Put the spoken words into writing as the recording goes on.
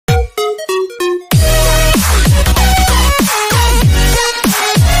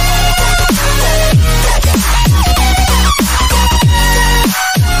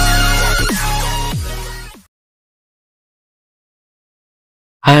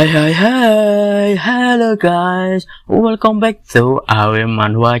Hi, hello guys, welcome back to our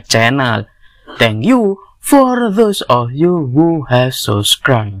Manhua channel. Thank you for those of you who have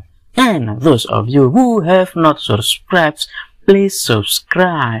subscribed, and those of you who have not subscribed, please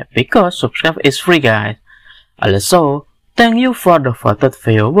subscribe because subscribe is free, guys. Also, thank you for the voted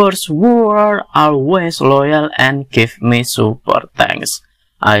viewers who are always loyal and give me super thanks.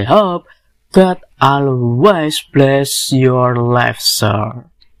 I hope God always bless your life, sir.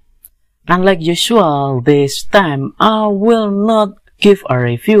 Unlike usual, this time I will not give a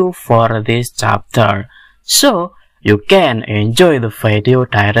review for this chapter, so you can enjoy the video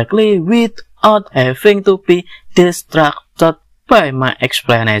directly without having to be distracted by my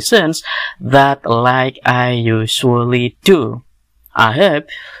explanations that like I usually do. I hope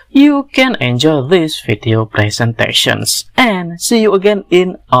you can enjoy these video presentations and see you again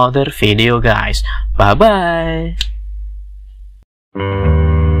in other video, guys. Bye bye.